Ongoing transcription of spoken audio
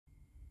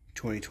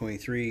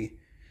2023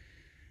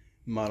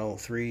 Model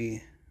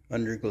 3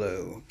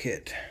 underglow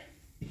kit.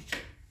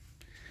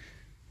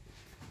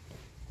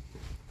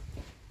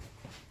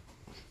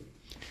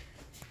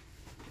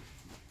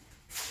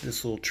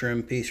 This little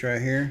trim piece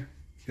right here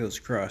goes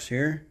across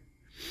here.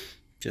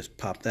 Just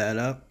pop that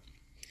up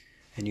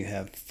and you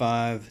have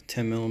 5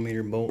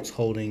 10mm bolts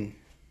holding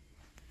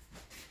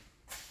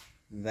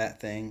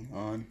that thing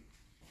on.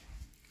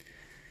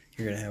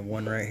 You're going to have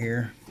one right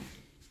here,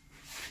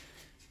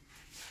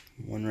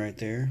 one right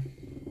there,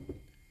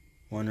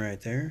 one right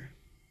there,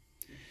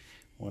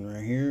 one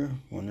right here,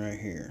 one right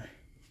here.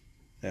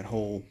 That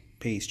whole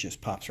piece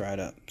just pops right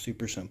up.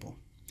 Super simple.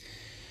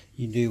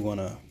 You do want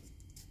to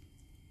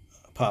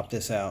pop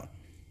this out.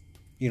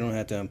 You don't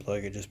have to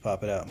unplug it, just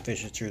pop it out and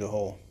fish it through the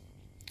hole.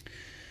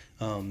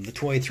 The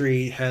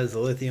 23 has a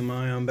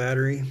lithium-ion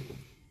battery,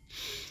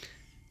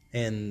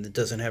 and it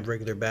doesn't have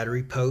regular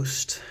battery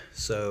post.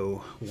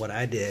 So what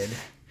I did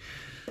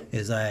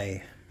is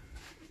I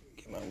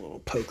get my little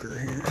poker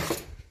here.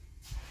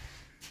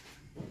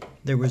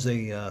 There was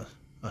a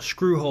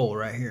screw hole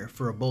right here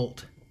for a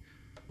bolt,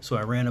 so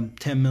I ran a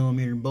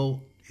 10mm bolt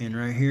in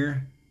right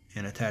here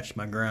and attached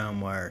my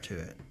ground wire to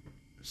it.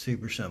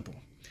 Super simple.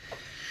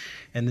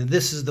 And then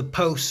this is the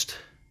post,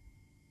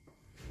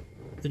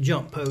 the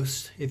jump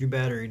post if your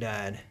battery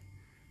died.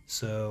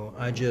 So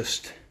I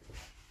just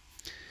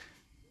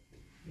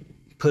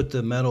put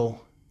the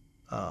metal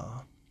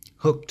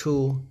hook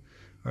tool,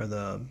 or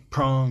the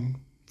prong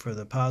for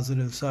the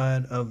positive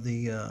side of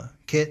the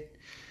kit.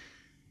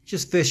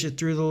 Just fish it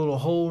through the little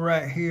hole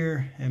right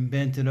here and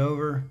bent it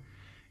over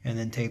and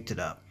then taped it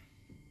up.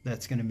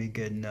 That's going to be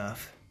good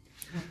enough.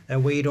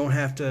 That way you don't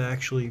have to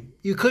actually,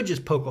 you could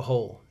just poke a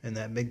hole in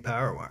that big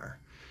power wire.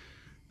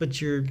 But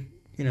you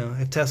know,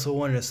 if Tesla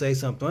wanted to say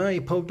something, well,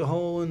 you poked a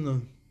hole in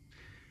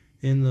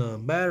the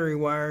battery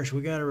wires,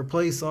 we got to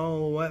replace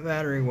all the wet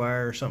battery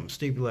wire or something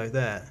stupid like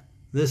that.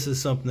 This is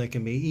something that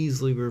can be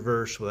easily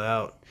reversed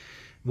without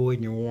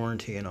voiding your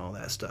warranty and all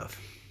that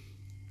stuff.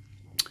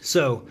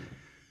 So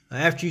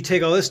after you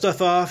take all this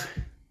stuff off,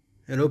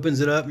 it opens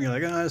it up and you're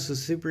like, oh, this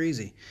is super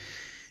easy.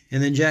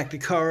 And then jack the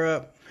car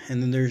up,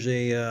 and then there's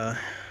a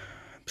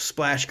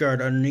splash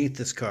guard underneath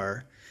this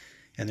car,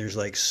 and there's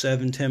like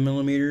 7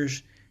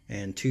 10mm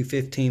and 2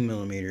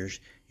 15mm.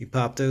 You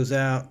pop those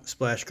out,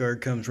 splash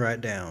guard comes right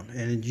down,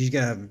 and you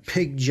got a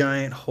big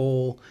giant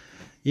hole.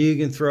 You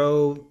can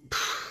throw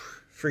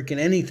freaking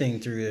anything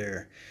through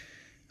there,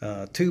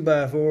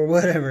 2x4,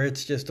 whatever.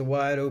 It's just a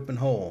wide open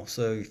hole.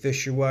 So you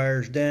fish your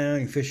wires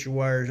down, you fish your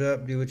wires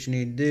up, do what you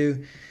need to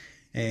do.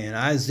 And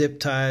I zip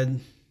tied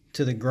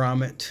to the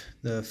grommet,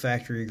 the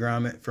factory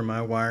grommet for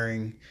my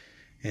wiring.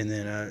 And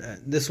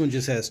then this one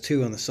just has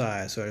 2 on the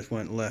side, so I just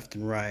went left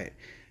and right.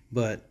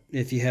 But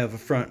if you have a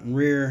front and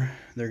rear,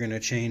 they're going to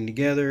chain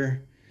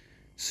together.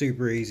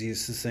 Super easy.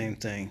 It's the same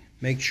thing.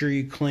 Make sure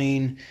you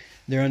clean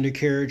their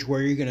undercarriage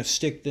where you're going to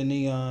stick the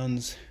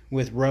neons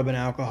with rubbing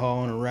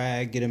alcohol and a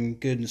rag. Get them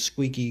good and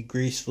squeaky,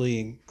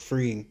 grease-free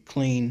and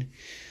clean,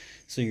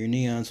 so your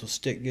neons will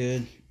stick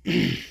good.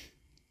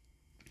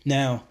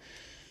 Now,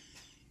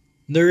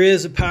 there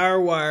is a power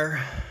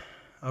wire,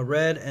 a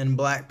red and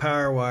black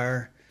power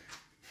wire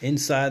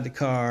inside the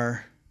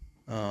car.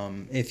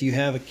 If you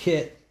have a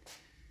kit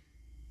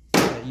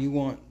that you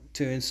want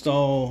to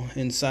install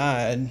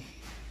inside,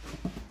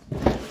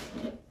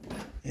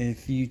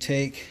 if you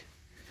take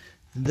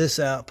this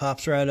out,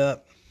 pops right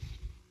up.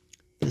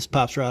 This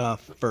pops right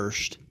off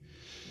first.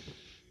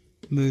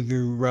 Move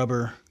your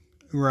rubber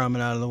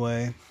grommet out of the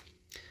way.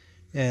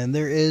 And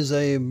there is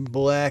a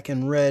black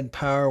and red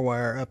power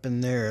wire up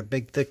in there,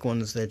 big thick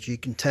ones that you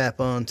can tap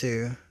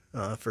onto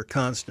for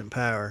constant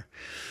power.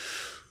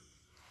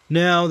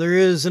 Now, there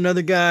is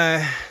another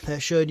guy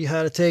that showed you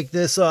how to take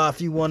this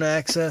off. You want to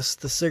access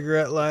the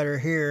cigarette lighter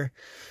here.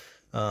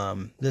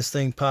 This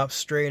thing pops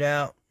straight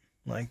out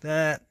like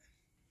that.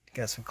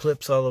 Got some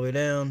clips all the way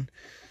down.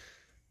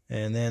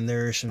 And then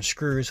there are some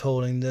screws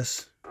holding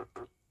this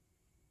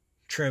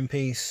trim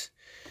piece.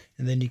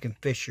 And then you can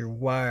fish your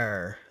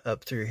wire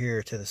up through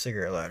here to the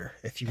cigarette lighter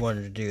if you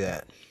wanted to do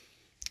that.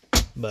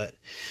 But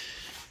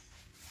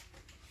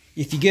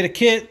if you get a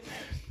kit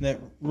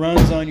that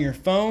runs on your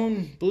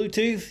phone,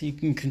 Bluetooth, you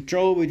can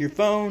control it with your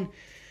phone.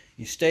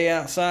 You stay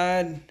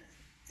outside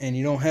and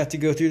you don't have to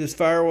go through this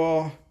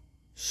firewall.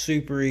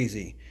 Super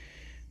easy.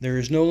 There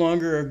is no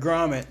longer a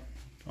grommet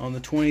on the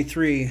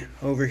 23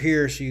 over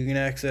here, so you can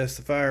access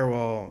the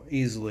firewall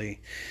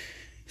easily.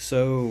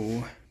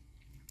 So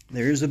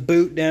there's a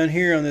boot down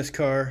here on this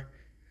car,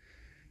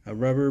 a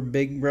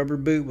big rubber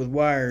boot with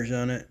wires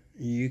on it.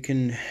 You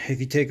can, if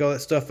you take all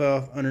that stuff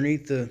off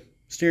underneath the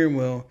steering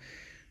wheel,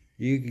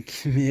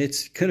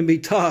 it's gonna be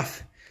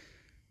tough.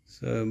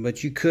 So,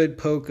 but you could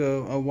poke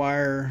a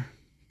wire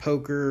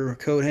poker or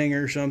coat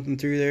hanger or something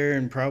through there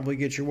and probably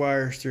get your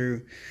wires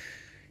through.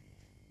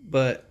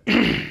 But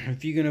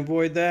if you can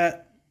avoid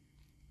that,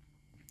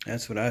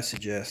 that's what I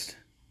suggest.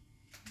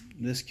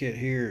 This kit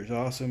here is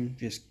awesome.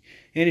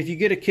 And if you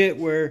get a kit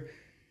where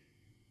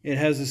it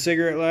has a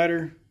cigarette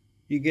lighter,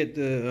 you get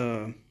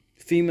the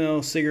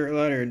female cigarette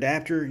lighter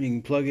adapter. You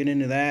can plug it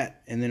into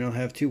that, and then it'll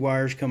have 2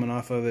 wires coming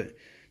off of it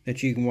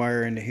that you can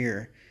wire into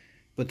here.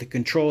 But the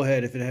control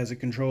head, if it has a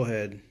control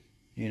head,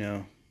 you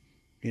know,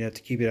 you'd have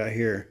to keep it out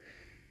here,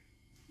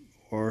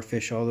 or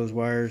fish all those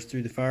wires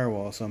through the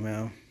firewall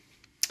somehow.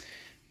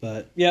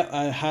 But yeah,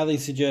 I highly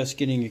suggest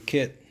getting a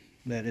kit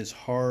that is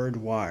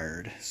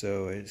hardwired,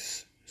 so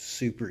it's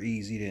super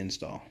easy to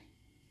install.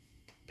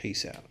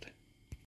 Peace out.